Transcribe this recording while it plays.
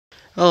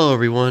Hello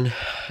everyone.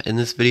 In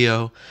this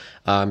video,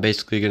 I'm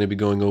basically going to be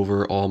going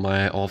over all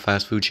my all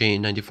fast food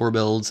chain 94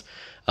 builds.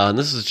 And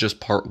this is just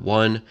part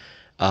 1,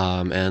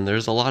 and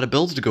there's a lot of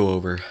builds to go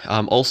over.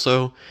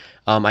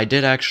 I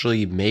did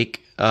actually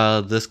make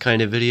this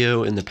kind of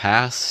video in the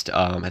past.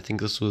 I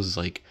think this was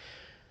like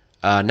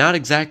not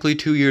exactly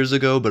 2 years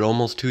ago, but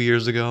almost 2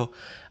 years ago.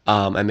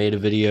 I made a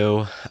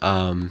video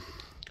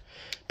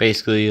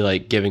basically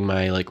like giving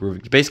my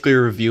basically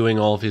reviewing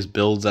all of his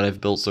builds that I've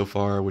built so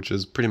far, which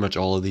is pretty much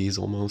all of these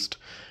almost.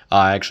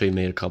 I actually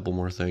made a couple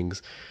more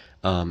things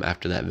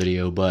after that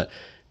video, but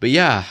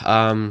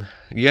yeah,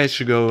 you guys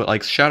should go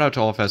shout out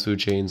to all fast food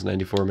chains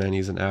 94, man.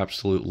 He's an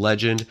absolute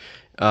legend.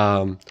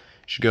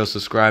 Should go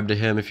subscribe to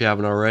him if you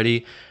haven't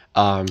already.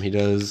 He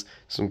does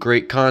some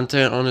great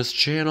content on his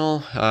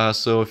channel,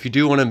 so if you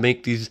do want to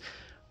make these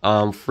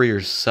for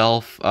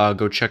yourself,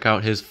 go check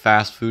out his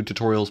fast food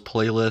tutorials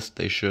playlist.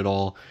 They should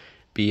all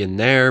be in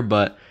there,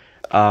 but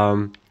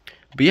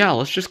yeah,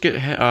 let's just get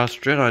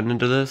straight on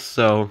into this.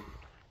 So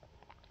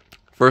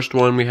first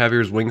one we have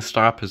here is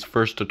Wingstop, his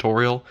first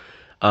tutorial.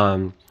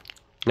 Now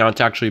it's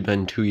actually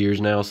been 2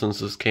 years now since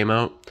this came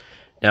out.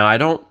 Now I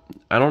don't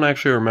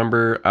actually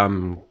remember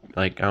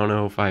I don't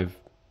know if I've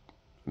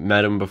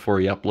met him before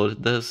he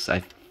uploaded this. I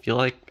feel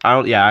like I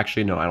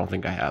don't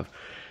think I have.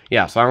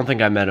 Yeah, so I don't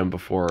think I met him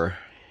before.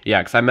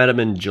 Yeah, because I met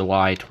him in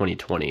July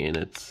 2020, and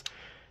it's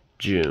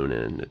June,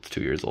 and it's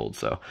 2 years old,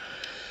 so.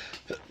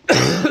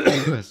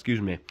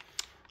 Excuse me.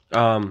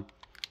 But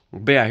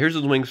yeah, here's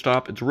his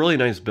Wingstop. It's a really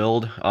nice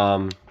build,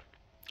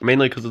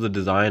 mainly because of the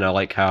design. I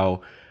like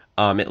how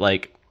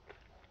it,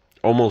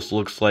 almost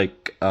looks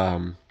like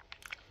the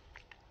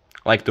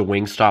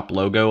Wingstop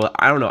logo.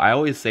 I don't know, I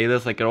always say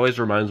this, it always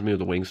reminds me of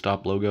the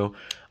Wingstop logo.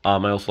 I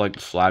also like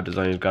the slab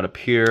design he's got up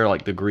here,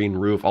 like the green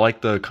roof. I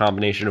like the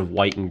combination of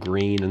white and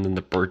green, and then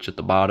the birch at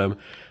the bottom,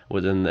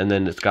 and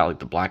then it's got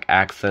the black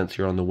accents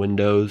here on the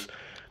windows.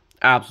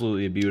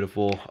 Absolutely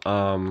beautiful.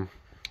 Yeah,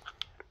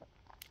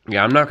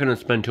 I'm not gonna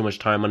spend too much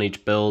time on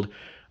each build.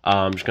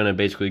 I'm just gonna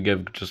basically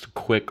give just a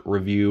quick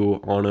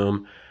review on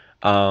them.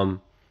 But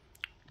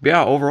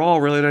yeah, overall,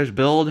 really nice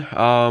build.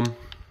 I'm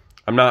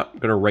not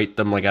gonna rate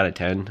them out of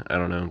 10. I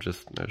don't know, I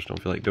just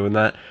don't feel like doing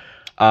that.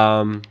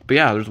 But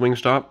yeah, there's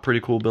Wingstop, pretty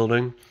cool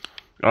building.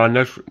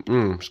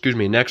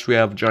 Next we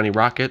have Johnny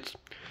Rockets.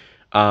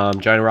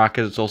 Johnny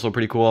Rockets is also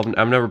pretty cool.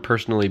 I've never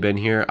personally been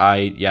here.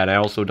 And I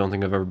also don't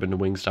think I've ever been to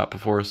Wingstop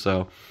before,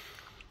 so,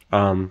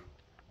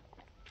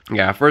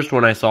 yeah, first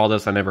when I saw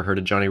this, I never heard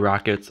of Johnny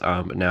Rockets,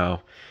 but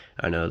now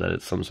I know that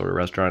it's some sort of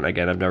restaurant.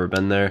 Again, I've never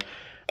been there,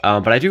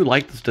 but I do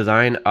like this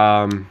design.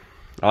 I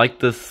like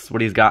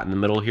what he's got in the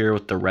middle here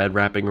with the red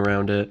wrapping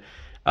around it.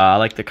 I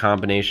like the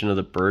combination of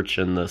the birch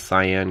and the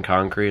cyan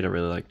concrete. I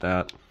really like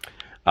that.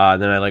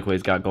 Then I like what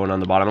he's got going on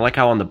the bottom. I like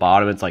how on the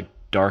bottom it's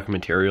dark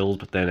materials,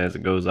 but then as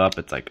it goes up,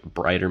 it's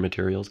brighter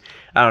materials.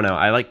 I don't know.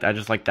 I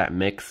just like that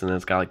mix, and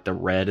it's got the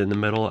red in the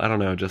middle. I don't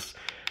know, just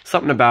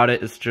something about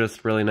it is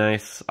just really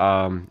nice.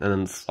 And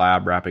then the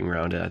slab wrapping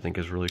around it, I think,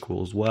 is really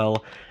cool as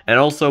well. And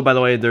also, by the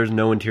way, there's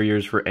no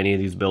interiors for any of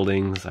these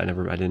buildings. I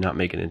did not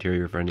make an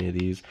interior for any of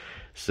these,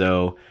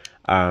 so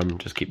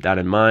just keep that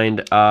in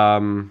mind.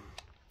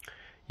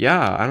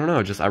 Yeah, I don't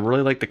know, I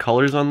really like the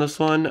colors on this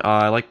one.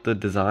 I like the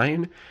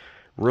design.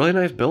 Really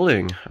nice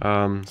building.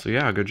 So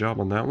yeah, good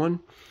job on that one.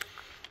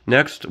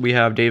 Next, we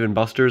have Dave &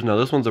 Buster's. Now,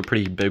 this one's a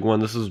pretty big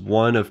one. This is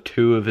one of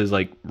 2 of his,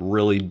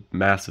 really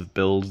massive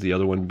builds, the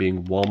other one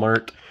being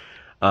Walmart.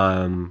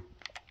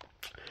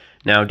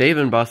 Now,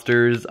 Dave &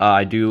 Buster's,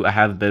 I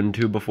have been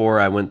to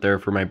before. I went there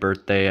for my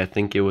birthday. I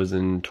think it was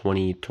in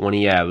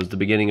 2020. Yeah, it was the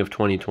beginning of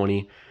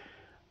 2020.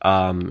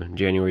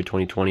 January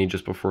 2020,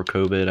 just before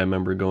COVID. I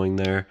remember going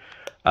there.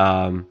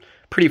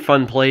 Pretty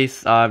fun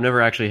place. I've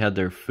never actually had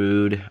their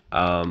food,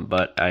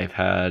 but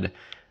I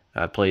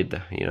played,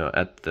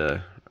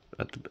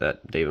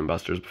 at Dave &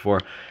 Buster's before.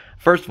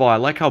 First of all, I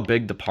like how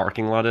big the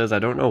parking lot is. I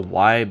don't know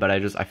why, but I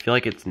feel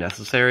like it's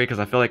necessary, because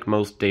I feel like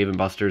most Dave &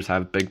 Buster's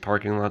have big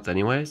parking lots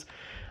anyways.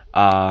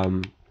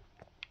 So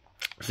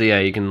yeah,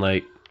 you can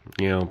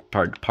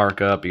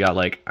park up. You got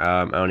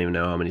I don't even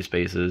know how many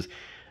spaces.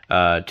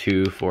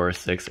 2, 4,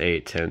 6,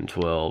 8, 10,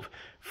 12,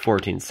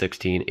 14,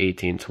 16,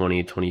 18,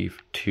 20,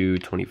 22,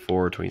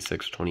 24,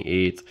 26,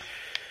 28,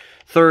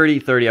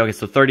 30. Okay,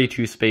 so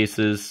 32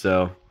 spaces.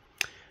 So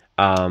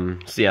yeah,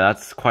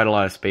 that's quite a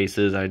lot of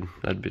spaces.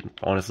 That'd be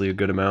honestly a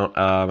good amount.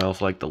 I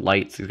also like the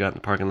lights he's got in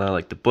the parking lot,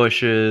 like the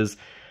bushes.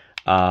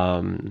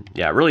 Yeah,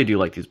 I really do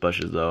like these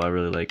bushes, though. I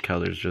really like how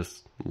there's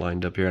just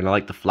lined up here, and I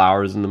like the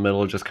flowers in the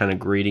middle, just kind of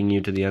greeting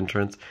you to the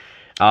entrance.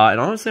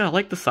 And honestly, I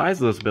like the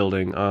size of this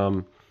building.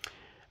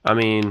 I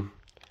mean,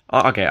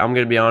 okay, I'm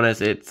gonna be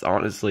honest. It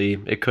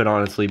could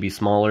honestly be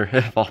smaller,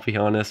 if I'll be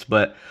honest,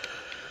 but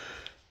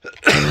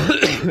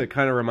it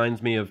kind of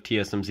reminds me of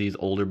TSMC's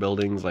older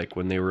buildings,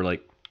 when they were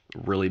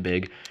really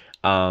big.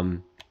 Of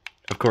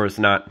course,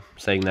 not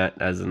saying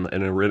that as in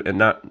a rude, and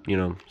not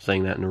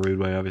saying that in a rude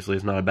way. Obviously,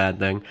 it's not a bad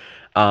thing.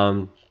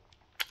 But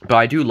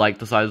I do like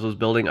the size of this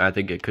building. I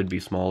think it could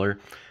be smaller.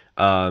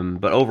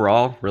 But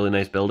overall, really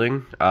nice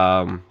building.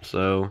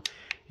 So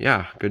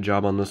yeah, good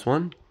job on this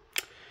one.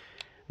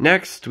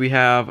 Next, we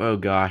have, oh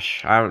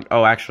gosh,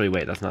 actually,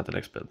 wait, that's not the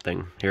next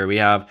thing. Here we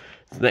have,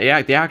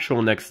 the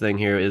actual next thing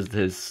here is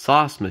his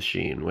sauce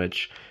machine,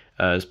 which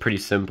is pretty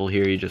simple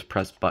here. You just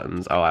press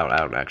buttons. Oh, I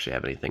don't actually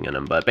have anything in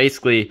them, but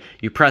basically,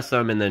 you press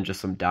them, and then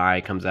just some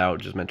dye comes out,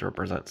 which is meant to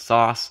represent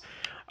sauce.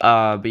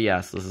 But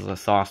yes, this is a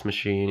sauce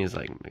machine. He's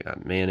like,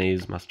 got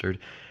mayonnaise, mustard.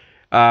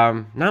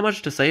 Not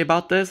much to say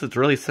about this. It's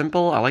really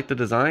simple. I like the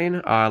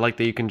design. I like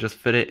that you can just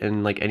fit it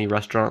in like any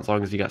restaurant as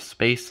long as you got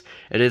space.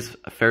 It is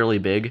fairly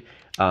big.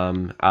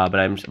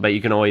 But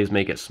you can always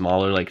make it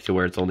smaller, like to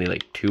where it's only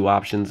like 2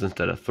 options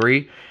instead of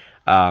 3,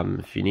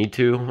 if you need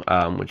to,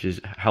 which is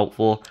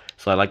helpful.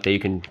 So I like that you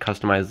can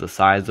customize the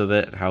size of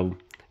it, how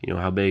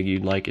big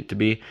you'd like it to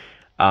be.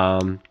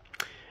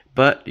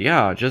 But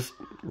yeah, just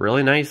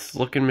really nice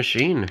looking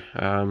machine.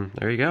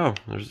 There you go.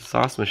 There's the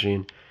sauce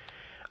machine.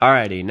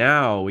 Alrighty,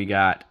 now we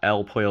got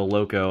El Pollo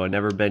Loco. I've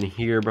never been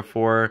here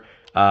before.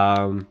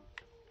 Yeah,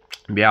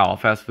 all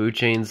fast food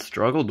chains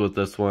struggled with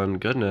this one.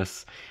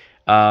 Goodness.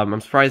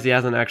 I'm surprised he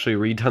hasn't actually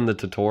redone the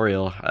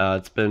tutorial.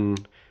 It's been,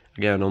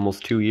 again,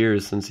 almost 2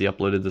 years since he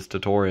uploaded this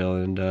tutorial,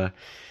 and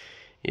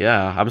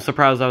yeah, I'm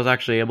surprised I was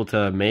actually able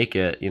to make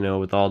it,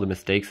 with all the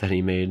mistakes that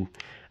he made.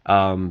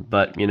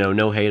 But,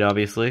 no hate,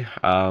 obviously.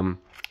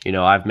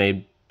 I've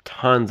made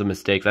tons of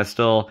mistakes.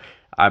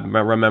 I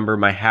remember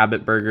my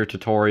Habit Burger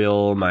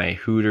tutorial, my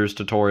Hooters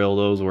tutorial.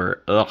 Those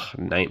were,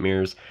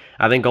 nightmares.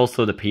 I think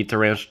also the Pizza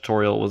Ranch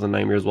tutorial was a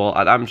nightmare as well.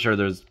 I'm sure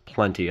there's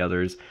plenty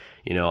others.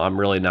 I'm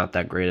really not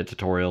that great at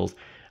tutorials.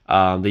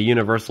 The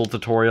Universal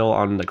tutorial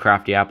on the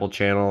Crafty Apple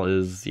channel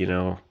is,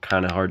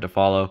 kind of hard to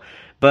follow.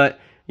 But,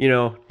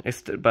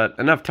 but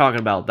enough talking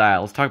about that.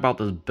 Let's talk about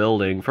this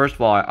building. First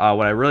of all,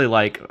 what I really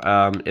like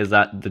is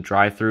that the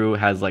drive-thru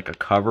has, like, a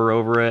cover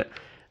over it.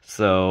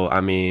 So,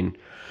 I mean,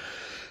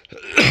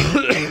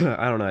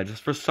 I don't know.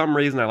 Just for some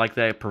reason, I like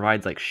that it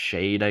provides, like,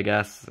 shade, I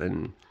guess.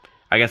 And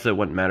I guess it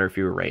wouldn't matter if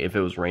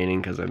it was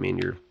raining, because, I mean,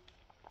 your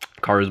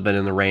car's been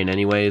in the rain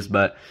anyways.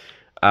 But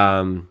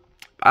I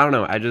don't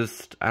know. I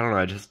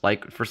just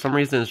like, for some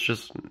reason,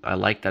 I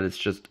like that it's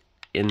just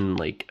in,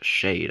 like,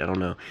 shade. I don't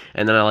know.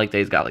 And then I like that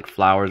he's got, like,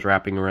 flowers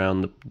wrapping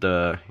around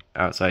the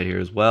outside here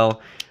as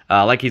well.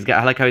 I like how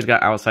he's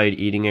got outside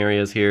eating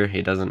areas here.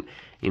 He doesn't,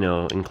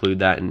 include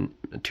that in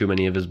too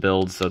many of his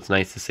builds, so it's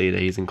nice to see that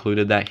he's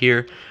included that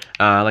here.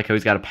 I like how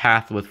he's got a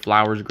path with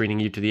flowers greeting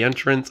you to the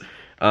entrance.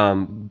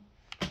 And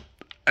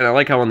I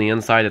like how on the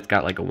inside it's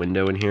got like a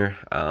window in here,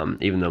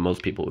 even though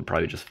most people would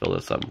probably just fill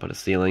this up and put a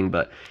ceiling.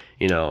 But,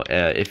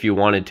 if you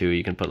wanted to,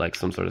 you can put like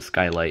some sort of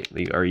skylight,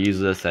 or use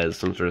this as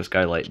some sort of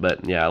skylight.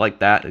 But yeah, I like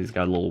that. He's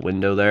got a little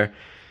window there.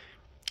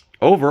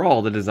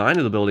 Overall, the design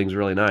of the building is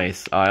really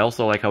nice. I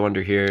also like how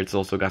under here it's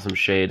also got some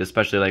shade,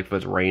 especially like if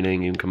it's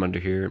raining, you can come under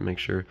here and make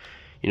sure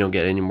you don't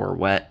get any more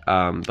wet.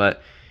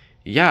 But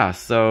yeah,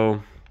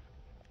 so,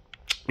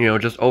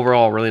 just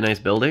overall really nice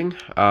building.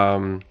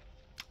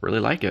 Really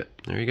like it.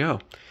 There you go.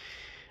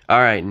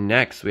 Alright,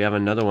 next we have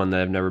another one that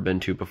I've never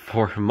been to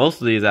before.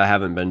 Most of these I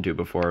haven't been to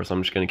before, so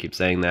I'm just going to keep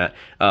saying that.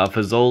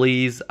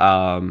 Fazoli's,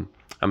 I'm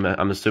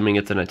assuming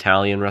it's an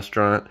Italian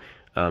restaurant,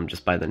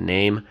 just by the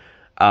name.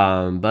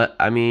 But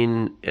I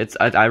mean,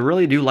 I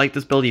really do like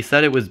this build. He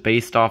said it was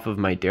based off of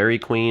my Dairy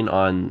Queen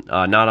on,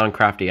 not on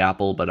Crafty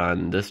Apple, but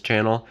on this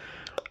channel.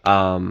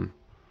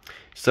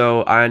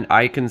 So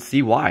I can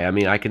see why. I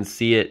mean, I can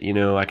see it,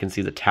 I can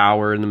see the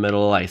tower in the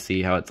middle. I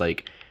see how it's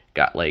like,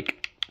 got like,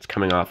 it's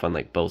coming off on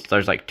like both.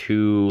 There's like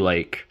 2,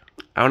 like,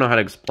 I don't know how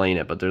to explain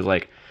it, but there's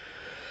like,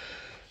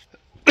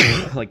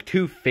 like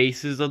 2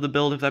 faces of the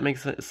build, if that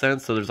makes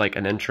sense. So there's like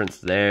an entrance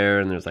there,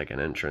 and there's like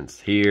an entrance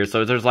here.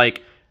 So there's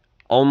like,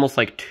 almost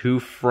like 2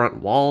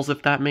 front walls,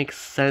 if that makes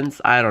sense.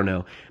 I don't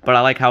know, but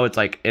I like how it's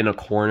like in a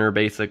corner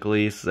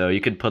basically. So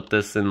you could put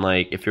this in,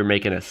 like, if you're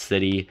making a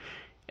city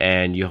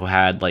and you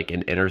had like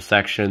an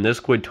intersection,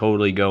 this would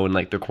totally go in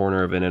like the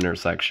corner of an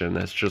intersection.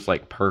 That's just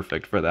like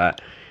perfect for that.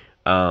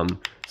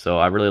 So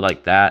I really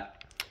like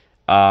that.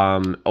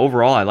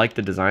 Overall, I like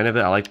the design of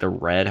it. I like the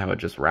red, how it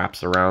just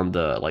wraps around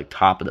the like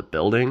top of the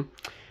building.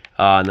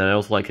 And then I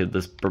also like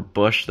this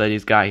bush that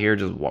he's got here,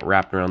 just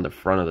wrapped around the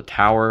front of the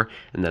tower.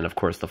 And then, of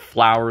course, the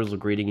flowers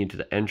greeting you to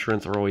the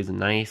entrance are always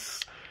nice.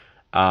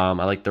 I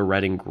like the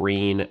red and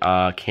green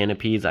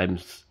canopies. I'm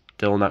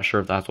still not sure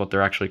if that's what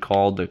they're actually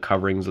called. The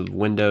coverings of the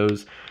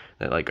windows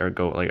that like are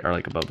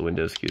above the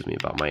windows. Excuse me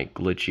about my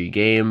glitchy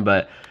game.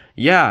 But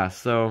yeah,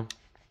 so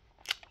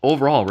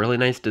overall, really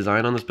nice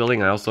design on this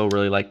building. I also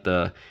really like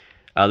the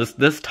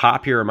this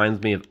top here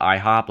reminds me of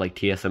IHOP, like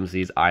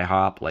TSMC's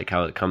IHOP, like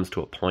how it comes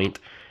to a point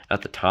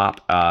at the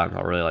top. I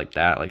really like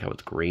that, like how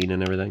it's green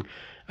and everything.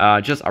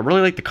 I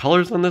really like the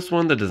colors on this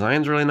one. The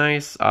design's really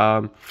nice,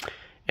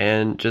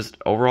 and just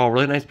overall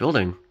really nice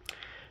building.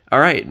 All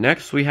right,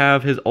 next we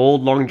have his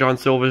old Long John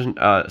Silver's.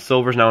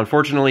 Now,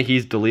 unfortunately,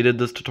 he's deleted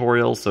this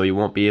tutorial, so you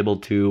won't be able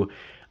to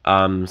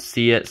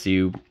see it. So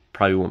you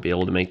probably won't be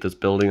able to make this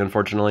building,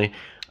 unfortunately.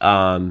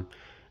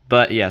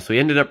 But yeah, so he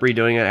ended up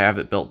redoing it. I have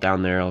it built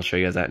down there. I'll show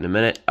you guys that in a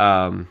minute.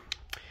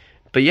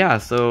 But yeah,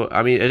 so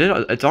I mean,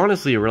 it's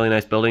honestly a really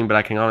nice building, but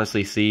I can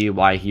honestly see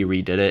why he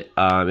redid it.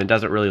 It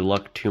doesn't really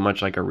look too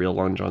much like a real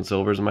Long John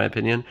Silver's, in my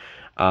opinion.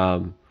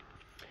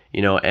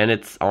 You know, and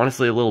it's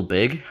honestly a little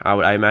big.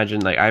 I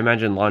imagine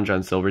Long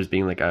John Silver's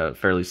being like a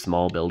fairly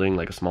small building,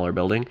 like a smaller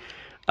building.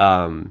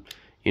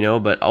 You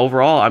know, but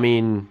overall, I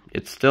mean,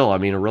 it's still, I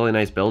mean, a really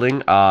nice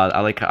building.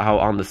 I like how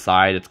on the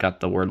side it's got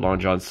the word Long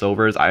John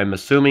Silver's. I'm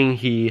assuming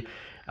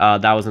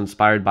that was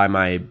inspired by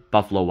my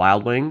Buffalo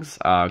Wild Wings,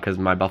 because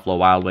my Buffalo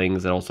Wild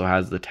Wings, it also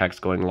has the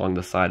text going along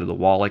the side of the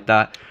wall like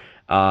that.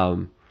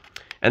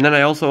 And then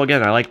I also,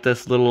 again, I like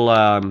this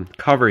little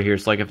cover here.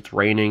 So like if it's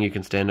raining, you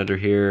can stand under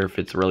here. If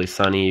it's really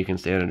sunny, you can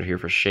stand under here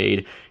for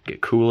shade,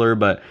 get cooler.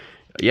 But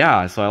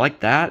yeah, so I like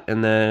that.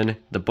 And then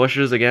the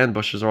bushes, again,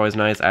 bushes are always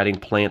nice. Adding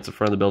plants in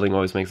front of the building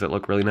always makes it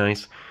look really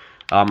nice.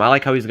 I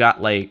like how he's got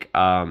like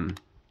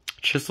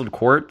chiseled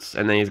quartz,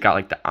 and then he's got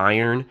like the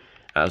iron.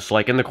 So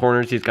like in the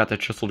corners, he's got the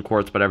chiseled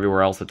quartz, but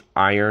everywhere else it's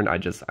iron.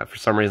 For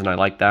some reason, I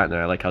like that. And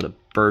I like how the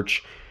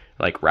birch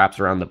like wraps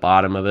around the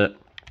bottom of it.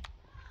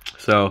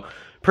 So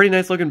pretty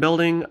nice looking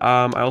building.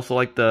 I also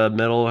like the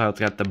middle, how it's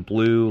got the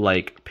blue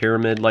like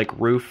pyramid like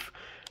roof.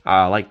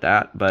 I like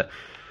that, but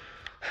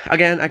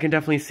again, I can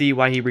definitely see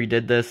why he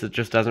redid this. It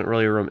just doesn't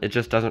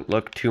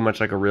look too much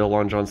like a real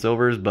Long John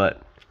Silver's,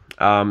 but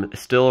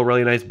still a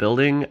really nice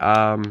building.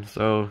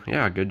 So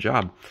yeah, good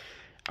job.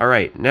 All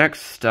right,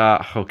 next,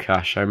 oh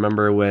gosh, I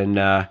remember when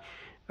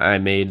I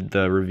made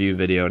the review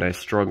video and I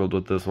struggled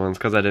with this one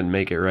because I didn't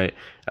make it right.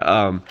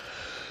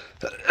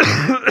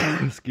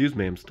 Excuse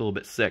me, I'm still a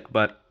bit sick,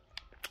 but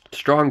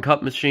strong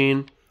cup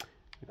machine.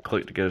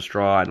 Click to get a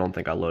straw. I don't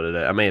think I loaded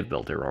it. I may have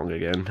built it wrong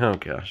again. Oh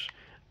gosh.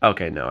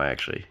 Okay, no, I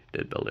actually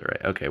did build it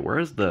right. Okay,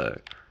 where's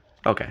the...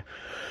 Okay.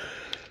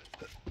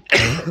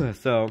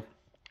 So,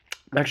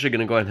 I'm actually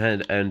going to go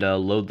ahead and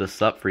load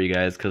this up for you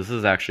guys, because this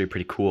is actually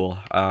pretty cool.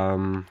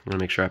 I'm going to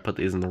make sure I put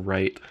these in the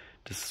right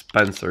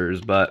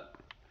dispensers, but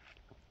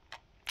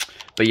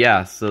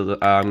yeah, so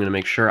I'm going to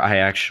make sure I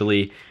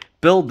actually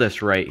build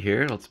this right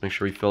here. Let's make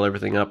sure we fill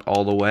everything up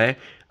all the way.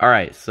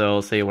 Alright,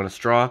 so say you want a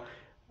straw.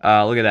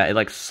 Look at that, it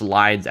like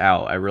slides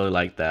out. I really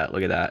like that.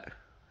 Look at that.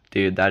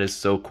 Dude, that is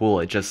so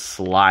cool. It just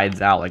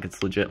slides out, like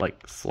it's legit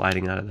like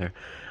sliding out of there.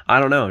 I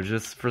don't know,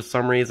 just for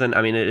some reason,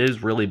 I mean, it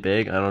is really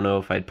big. I don't know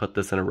if I'd put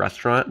this in a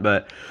restaurant,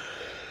 but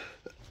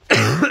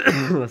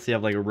let's see, I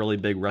have like a really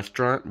big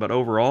restaurant. But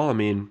overall, I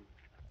mean,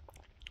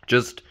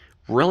 just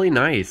really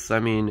nice. I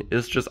mean,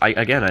 it's just,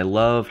 again, I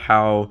love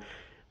how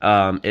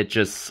it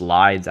just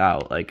slides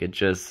out. Like it's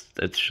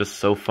just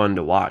so fun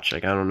to watch.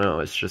 Like, I don't know,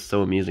 it's just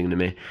so amusing to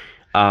me.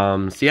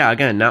 So yeah,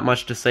 again, not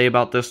much to say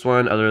about this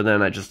one other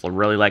than I just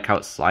really like how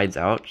it slides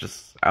out,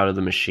 just out of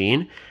the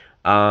machine.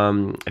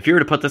 If you were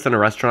to put this in a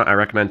restaurant, I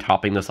recommend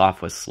topping this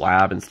off with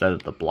slab instead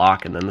of the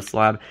block and then the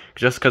slab,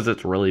 just because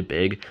it's really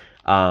big.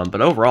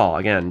 But overall,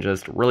 again,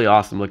 just really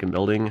awesome looking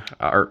building,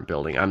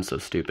 I'm so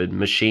stupid,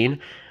 machine.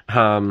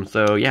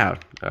 So yeah,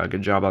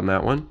 good job on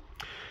that one.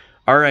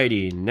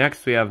 Alrighty,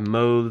 next we have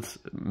Moe's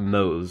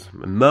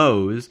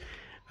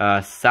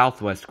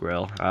Southwest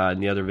Grill. In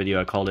the other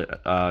video I called it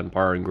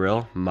Bar and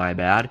Grill, my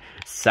bad.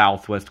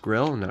 Southwest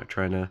Grill, I'm not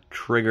trying to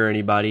trigger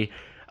anybody.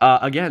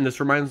 Again,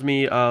 this reminds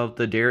me of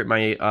the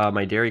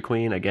my Dairy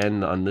Queen,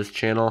 again, on this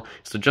channel.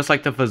 So just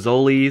like the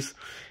Fazoli's,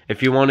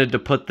 if you wanted to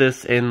put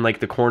this in like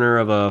the corner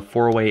of a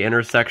four-way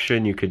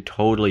intersection, you could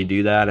totally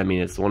do that. I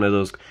mean, it's one of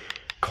those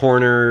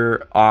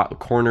cornered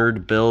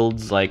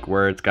builds, like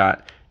where it's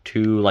got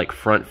two like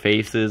front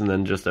faces and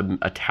then just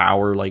a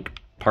tower like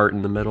part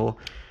in the middle.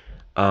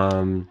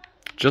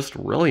 Just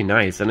really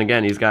nice. And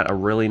again, he's got a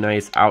really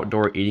nice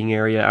outdoor eating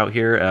area out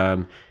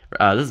here.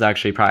 This is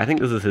actually I think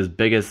this is his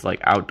biggest like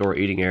outdoor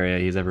eating area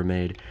he's ever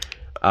made.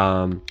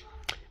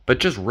 But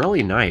just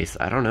really nice.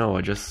 I don't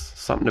know, just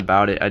something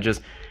about it. I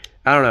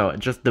don't know,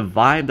 just the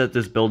vibe that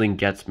this building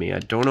gets me. I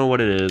don't know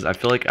what it is. I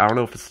feel like, I don't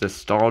know if it's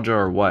nostalgia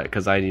or what,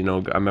 because I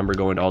remember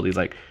going to all these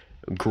like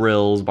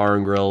grills, bar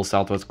and grill,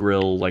 Southwest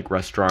Grill like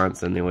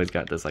restaurants, and they always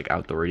got this like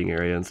outdoor eating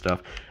area and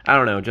stuff. I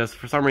don't know, just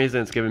for some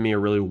reason it's giving me a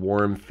really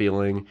warm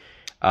feeling.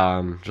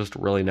 Just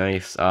really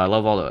nice. I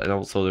love and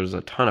also there's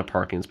a ton of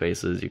parking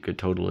spaces. You could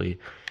totally,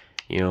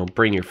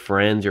 bring your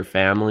friends, your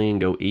family,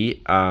 and go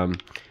eat. And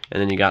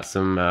then you got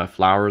some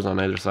flowers on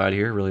either side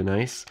here, really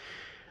nice.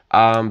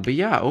 But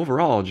yeah,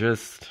 overall,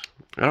 just,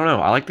 I don't know,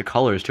 I like the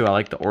colors too. I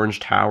like the orange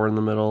tower in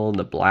the middle, and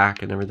the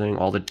black and everything,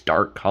 all the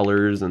dark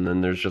colors, and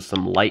then there's just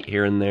some light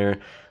here and there,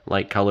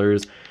 light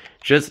colors.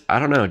 Just, I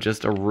don't know,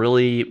 just a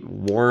really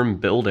warm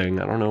building.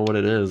 I don't know what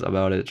it is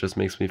about it. It just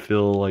makes me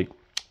feel like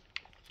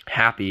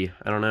happy.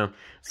 I don't know.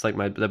 It's like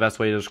the best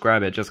way to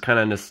describe it. Just kind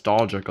of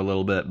nostalgic a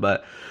little bit,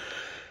 but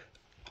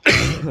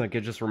like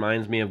it just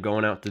reminds me of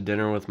going out to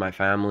dinner with my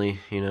family,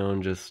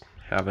 and just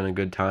having a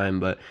good time.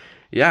 But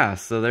yeah,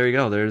 so there you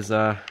go. There's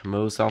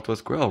Moe's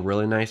Southwest Grill.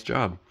 Really nice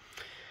job.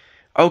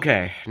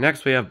 Okay,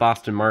 next we have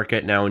Boston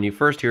Market. Now, when I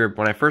first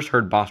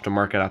heard Boston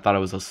Market, I thought it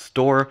was a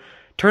store.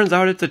 Turns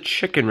out it's a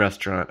chicken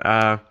restaurant.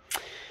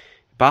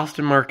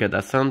 Boston Market.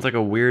 That sounds like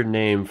a weird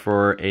name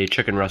for a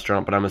chicken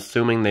restaurant, but I'm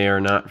assuming they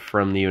are not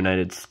from the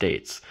United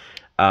States.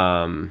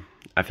 I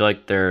feel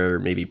like they're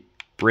maybe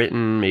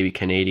Britain, maybe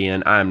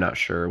Canadian. I'm not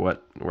sure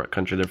what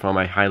country they're from.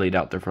 I highly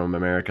doubt they're from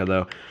America,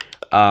 though.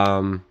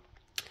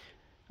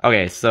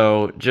 Okay,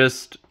 so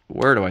just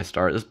where do I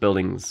start? This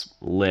building's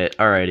lit.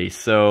 Alrighty,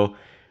 so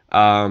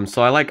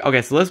so I like,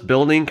 okay, so this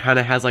building kind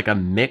of has like a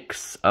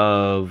mix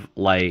of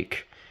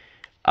like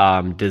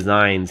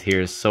designs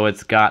here. So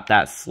it's got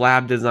that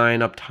slab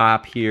design up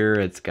top here.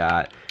 It's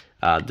got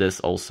this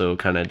also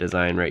kind of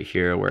design right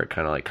here where it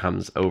kind of like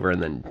comes over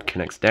and then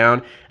connects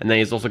down. And then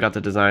he's also got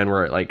the design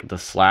where like the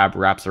slab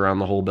wraps around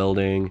the whole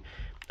building.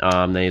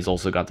 Then he's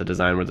also got the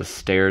design where the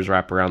stairs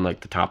wrap around like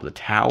the top of the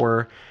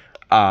tower.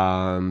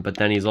 But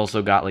then he's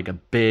also got like a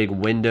big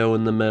window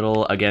in the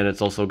middle. Again,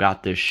 it's also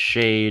got this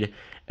shade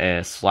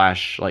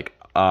slash like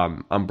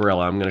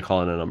umbrella. I'm gonna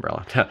call it an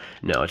umbrella.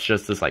 No, it's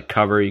just this like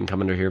cover. You can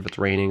come under here if it's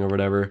raining or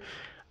whatever.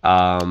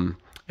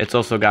 It's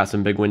also got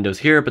some big windows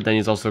here, but then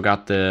he's also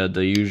got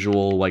the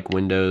usual like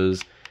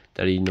windows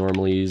that he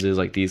normally uses,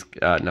 like these,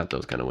 not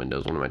those kind of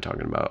windows. What am I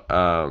talking about?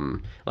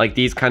 Like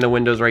these kind of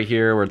windows right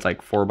here, where it's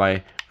like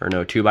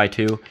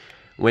 2x2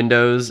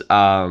 windows.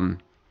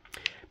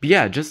 But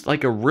yeah, just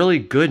like a really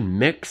good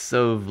mix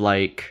of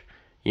like,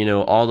 you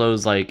know, all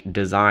those like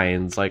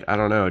designs. Like, I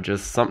don't know,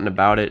 just something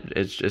about it.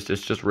 It's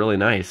just really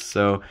nice.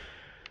 So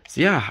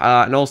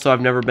yeah, and also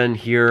I've never been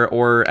here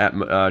or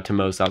at to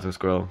Moe's Southwest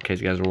Grill. In case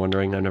you guys are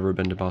wondering, I've never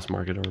been to Boston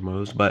Market or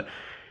Moe's, but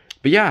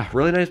yeah,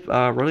 really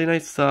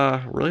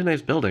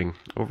nice building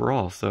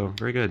overall. So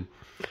very good.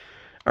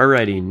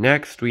 Alrighty,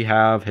 next we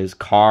have his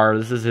car.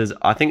 This is his,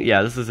 I think,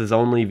 yeah, this is his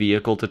only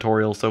vehicle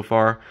tutorial so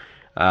far.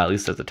 At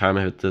least at the time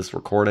of this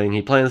recording.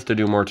 He plans to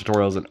do more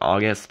tutorials in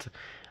August,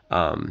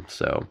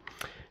 so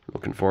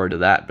looking forward to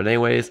that. But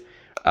anyways,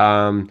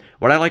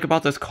 what I like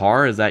about this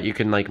car is that you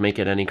can like make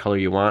it any color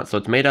you want. So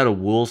it's made out of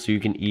wool, so you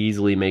can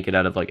easily make it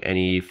out of like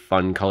any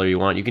fun color you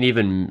want. You can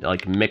even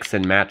like mix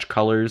and match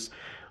colors.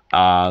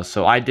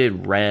 So I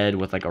did red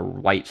with like a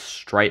white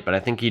stripe, but I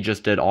think he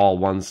just did all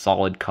one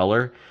solid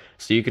color.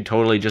 So you could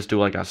totally just do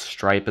like a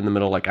stripe in the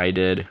middle like I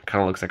did.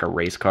 Kind of looks like a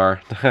race car.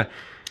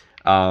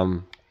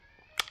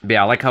 But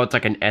yeah, I like how it's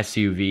like an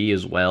SUV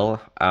as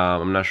well.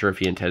 I'm not sure if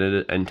he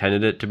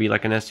intended it to be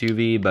like an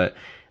SUV, but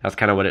that's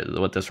kind of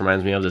what this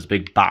reminds me of. This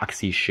big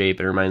boxy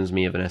shape. It reminds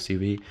me of an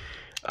SUV.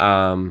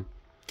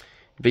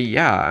 But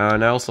yeah,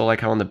 and I also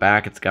like how on the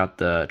back it's got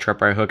the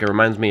tripwire hook. It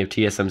reminds me of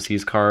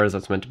TSMC's cars.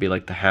 That's meant to be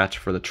like the hatch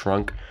for the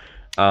trunk.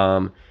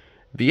 But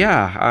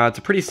yeah, it's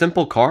a pretty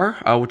simple car,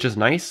 which is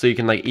nice. So you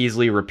can like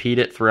easily repeat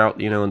it throughout,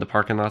 you know, in the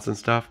parking lots and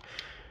stuff.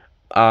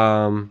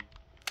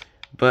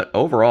 But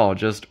overall,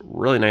 just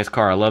really nice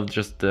car. I love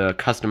just the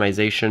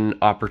customization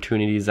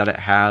opportunities that it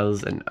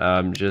has,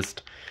 and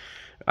just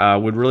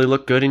would really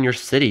look good in your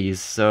cities.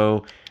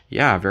 So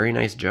yeah, very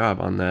nice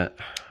job on that.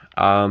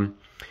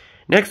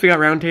 Next we got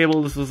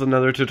Roundtable. This was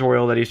another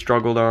tutorial that he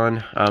struggled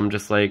on,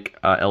 just like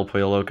El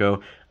Pollo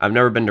Loco. I've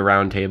never been to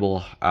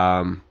Roundtable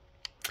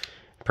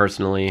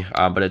personally,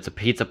 but it's a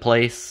pizza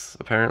place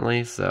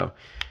apparently, so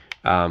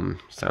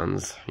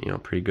sounds, you know,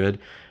 pretty good.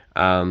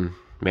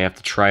 May have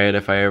to try it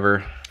if I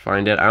ever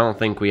find it. I don't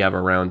think we have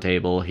a round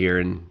table here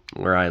in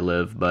where I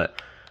live, but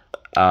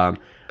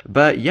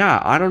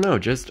yeah, I don't know,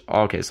 just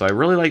okay. So I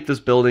really like this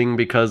building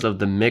because of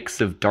the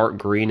mix of dark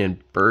green and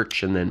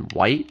birch and then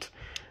white.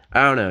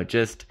 I don't know,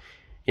 just,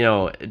 you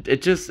know,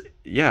 it just,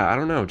 yeah, I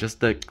don't know, just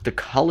the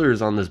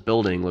colors on this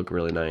building look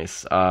really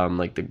nice.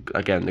 Like the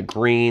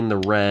green, the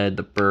red,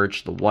 the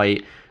birch, the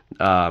white,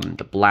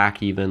 the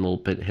black, even little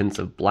bit hints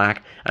of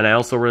black. And I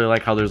also really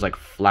like how there's like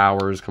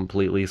flowers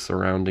completely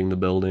surrounding the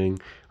building,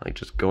 like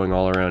just going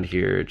all around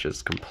here,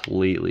 just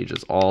completely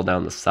just all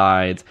down the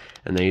sides.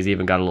 And then he's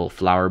even got a little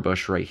flower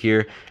bush right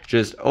here.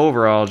 Just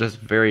overall, just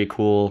very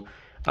cool.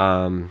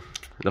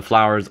 The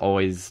flowers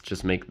always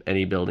just make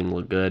any building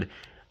look good.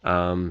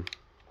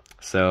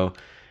 So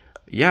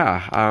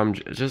yeah,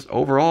 just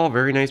overall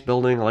very nice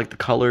building. I like the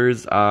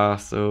colors.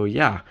 So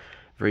yeah,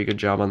 very good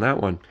job on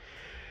that one.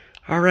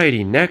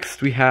 Alrighty,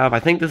 next we have,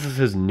 I think this is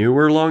his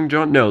newer Long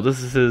John. No,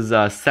 this is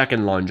his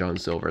second Long John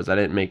Silver's. I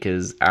didn't make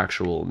his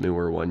actual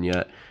newer one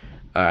yet.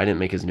 I didn't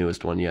make his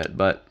newest one yet,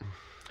 but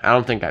I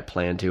don't think I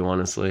plan to,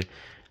 honestly.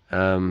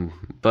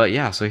 But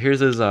yeah, so here's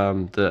his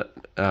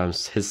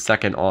his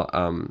second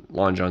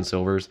Long John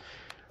Silver's.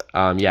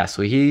 Yeah,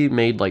 so he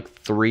made like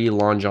 3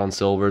 Long John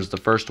Silver's. The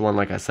first one,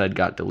 like I said,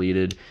 got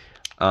deleted.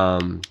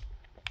 But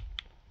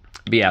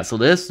yeah, so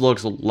this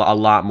looks a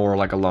lot more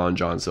like a Long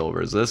John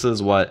Silver's. This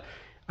is what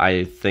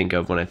I think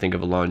of when I think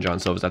of a Long John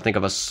Silver's. I think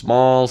of a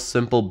small,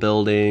 simple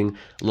building,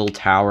 a little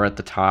tower at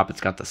the top. It's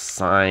got the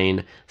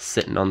sign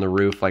sitting on the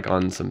roof, like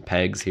on some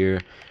pegs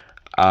here.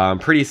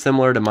 Pretty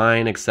similar to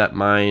mine, except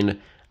mine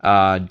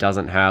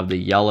doesn't have the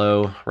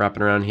yellow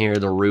wrapping around here.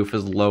 The roof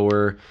is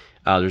lower.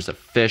 There's a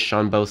fish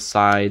on both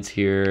sides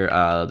here.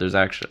 There's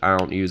actually, I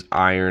don't use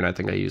iron. I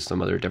think I use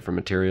some other different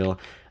material.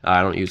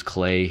 I don't use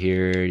clay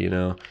here, you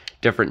know.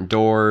 different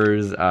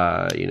doors,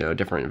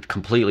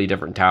 completely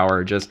different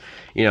tower. Just,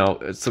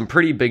 some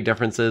pretty big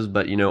differences,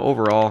 but,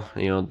 overall,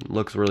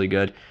 looks really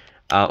good.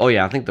 Oh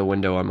yeah, I think the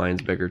window on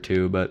mine's bigger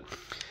too, but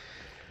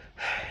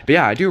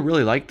yeah, I do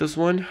really like this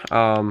one.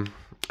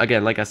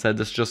 Again, like I said,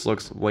 this just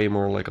looks way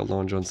more like a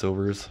Long John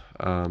Silver's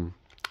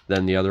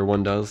than the other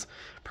one does,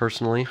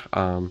 personally.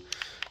 So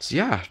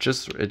yeah,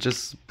 it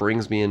just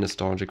brings me a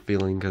nostalgic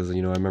feeling because I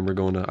remember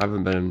going to.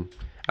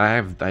 I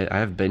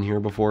have been here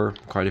before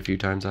quite a few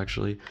times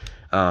actually,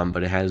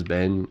 but it has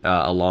been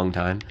a long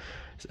time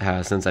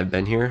since I've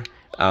been here.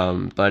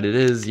 But it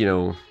is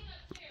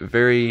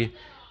very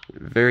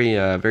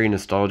very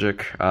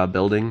nostalgic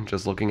building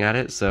just looking at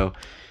it. So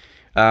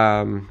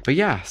but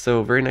yeah,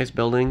 so very nice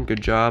building.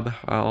 Good job,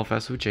 all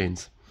fast food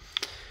chains.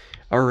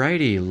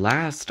 Alrighty,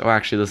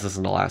 actually this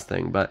isn't the last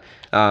thing, but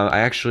I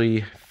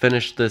actually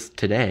finished this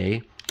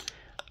today.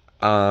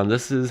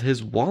 This is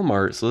his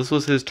Walmart, so this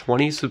was his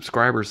 20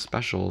 subscriber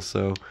special.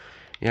 So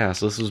yeah,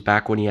 so this was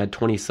back when he had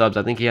 20 subs.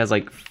 I think he has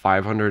like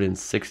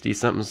 560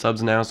 something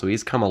subs now, so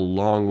he's come a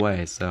long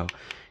way. So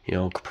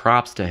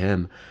props to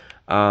him.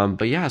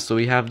 But yeah, so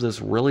we have this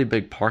really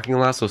big parking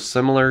lot, so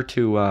similar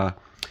to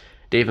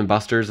Dave &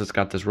 Buster's. It's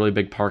got this really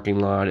big parking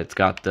lot. It's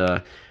got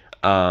the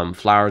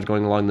flowers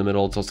going along the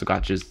middle. It's also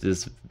got just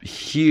this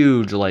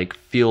huge like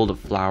field of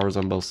flowers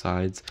on both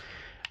sides.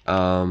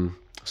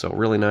 So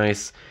really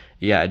nice.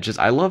 Yeah,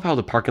 I love how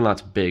the parking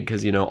lot's big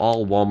because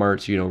all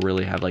Walmarts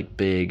really have like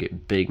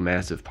big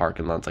massive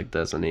parking lots like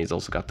this. And he's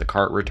also got the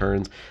cart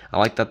returns. I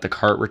like that the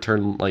cart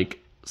return like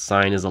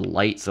sign is a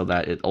light so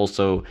that it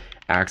also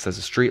acts as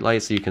a street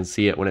light so you can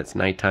see it when it's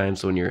nighttime.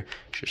 So when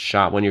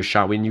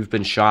you've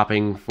been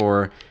shopping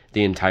for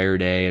the entire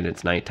day and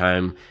it's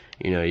nighttime,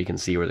 you can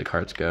see where the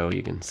carts go.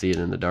 You can see it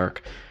in the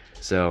dark.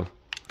 So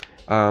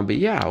but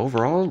yeah,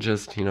 overall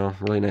just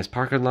really nice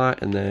parking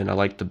lot. And then I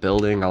like the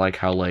building. I like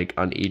how like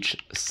on each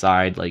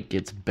side like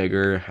gets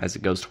bigger as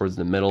it goes towards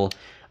the middle.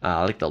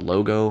 I like the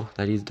logo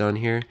that he's done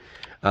here.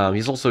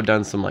 He's also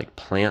done some like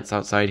plants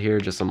outside here,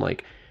 just some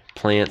like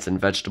plants and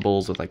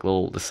vegetables with like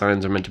the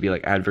signs are meant to be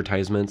like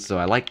advertisements. So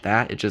I like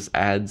that. It just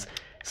adds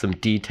some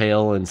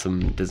detail and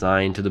some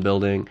design to the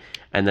building.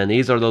 And then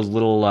these are those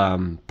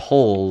little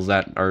poles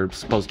that are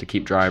supposed to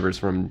keep drivers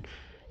from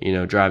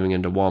driving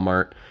into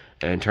Walmart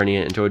and turning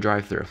it into a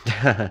drive-through.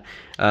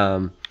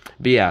 But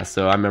yeah,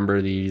 so I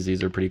remember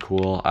these are pretty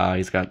cool.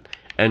 He's got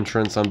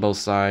entrance on both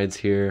sides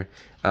here.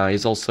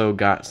 He's also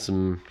got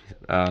some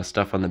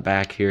stuff on the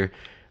back here.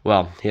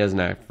 Well, he doesn't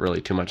have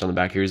really too much on the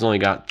back here. He's only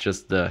got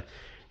just the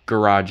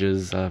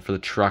garages for the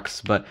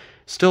trucks, but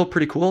still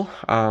pretty cool.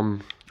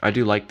 I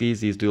do like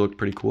these do look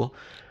pretty cool.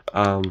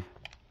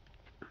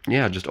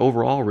 Yeah, just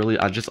overall really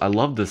I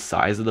love the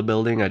size of the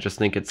building. I just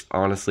think it's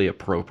honestly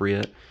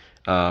appropriate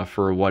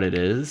for what it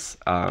is.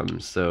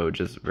 So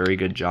just very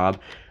good job.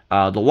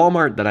 The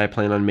Walmart that I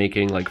plan on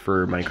making like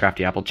for my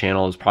Crafty Apple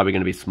channel is probably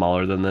going to be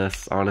smaller than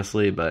this,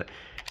 honestly, but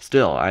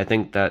still, I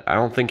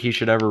don't think he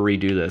should ever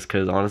redo this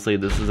because honestly,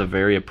 this is a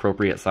very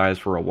appropriate size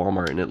for a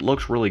Walmart and it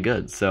looks really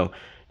good. So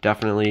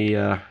definitely,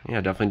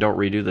 definitely don't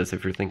redo this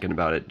if you're thinking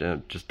about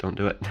it. Just don't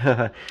do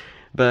it.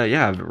 But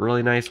yeah,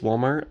 really nice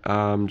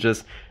Walmart.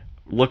 Just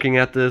looking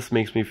at this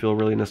makes me feel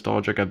really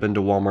nostalgic. I've been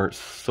to Walmart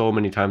so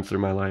many times through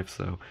my life,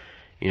 so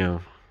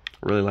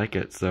really like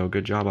it. So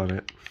good job on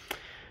it.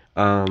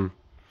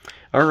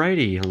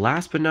 Alrighty,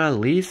 last but not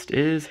least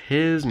is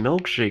his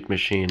milkshake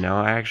machine.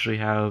 Now I actually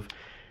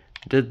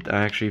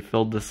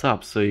filled this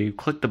up. So you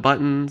click the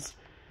buttons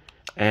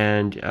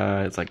and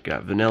it's like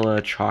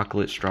vanilla,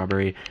 chocolate,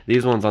 strawberry.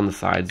 These ones on the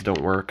sides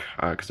don't work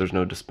because there's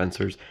no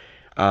dispensers.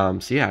 So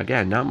yeah,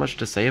 again, not much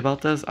to say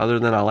about this other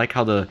than I like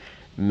how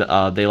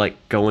they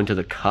like go into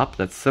the cup.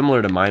 That's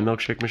similar to my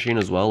milkshake machine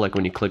as well. Like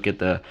when you click it,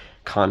 the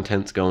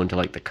contents go into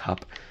like the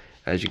cup.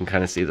 As you can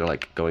kind of see, they're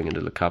like going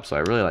into the cup. So I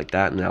really like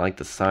that. And I like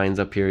the signs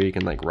up here. You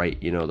can like write,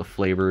 the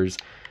flavors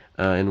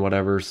and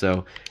whatever.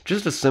 So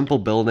just a simple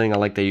building. I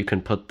like that you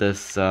can put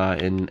this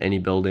in any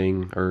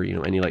building or,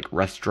 any like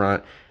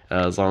restaurant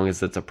as long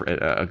as it's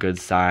a good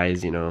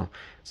size,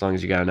 as long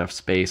as you got enough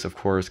space, of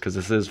course, because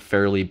this is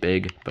fairly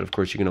big. But of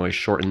course, you can always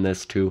shorten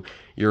this to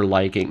your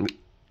liking.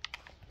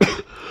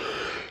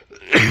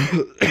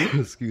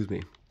 Excuse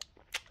me.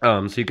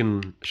 So you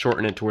can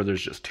shorten it to where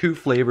there's just 2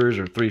 flavors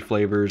or 3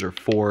 flavors or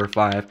 4 or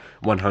 5,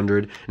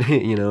 100,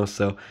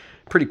 so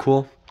pretty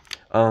cool.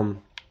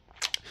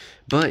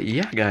 But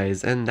yeah,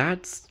 guys, and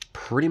that's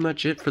pretty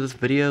much it for this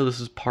video.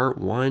 This is part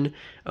 1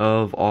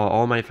 of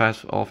all my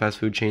fast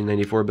food chain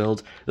 94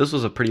 builds. This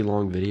was a pretty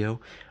long video.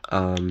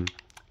 I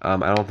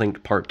don't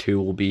think part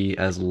 2 will be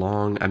as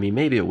long. I mean,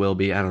 maybe it will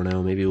be. I don't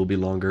know. Maybe it will be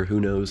longer. Who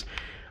knows?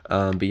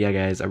 But yeah,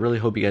 guys, I really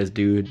hope you guys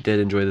did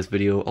enjoy this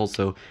video.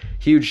 Also,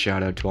 huge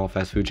shout out to all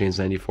Fast Food Chains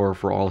 94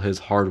 for all his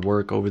hard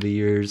work over the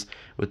years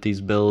with these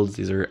builds.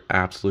 These are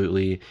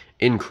absolutely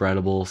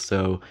incredible.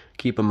 So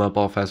keep them up,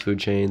 all Fast Food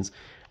Chains.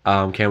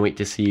 Can't wait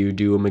to see you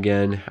do them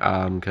again,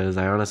 because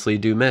I honestly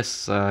do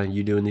miss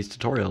you doing these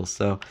tutorials.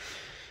 So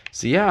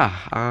yeah,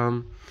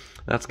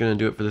 that's going to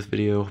do it for this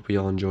video. Hope you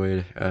all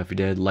enjoyed. If you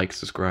did, like,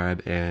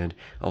 subscribe, and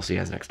I'll see you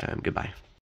guys next time. Goodbye.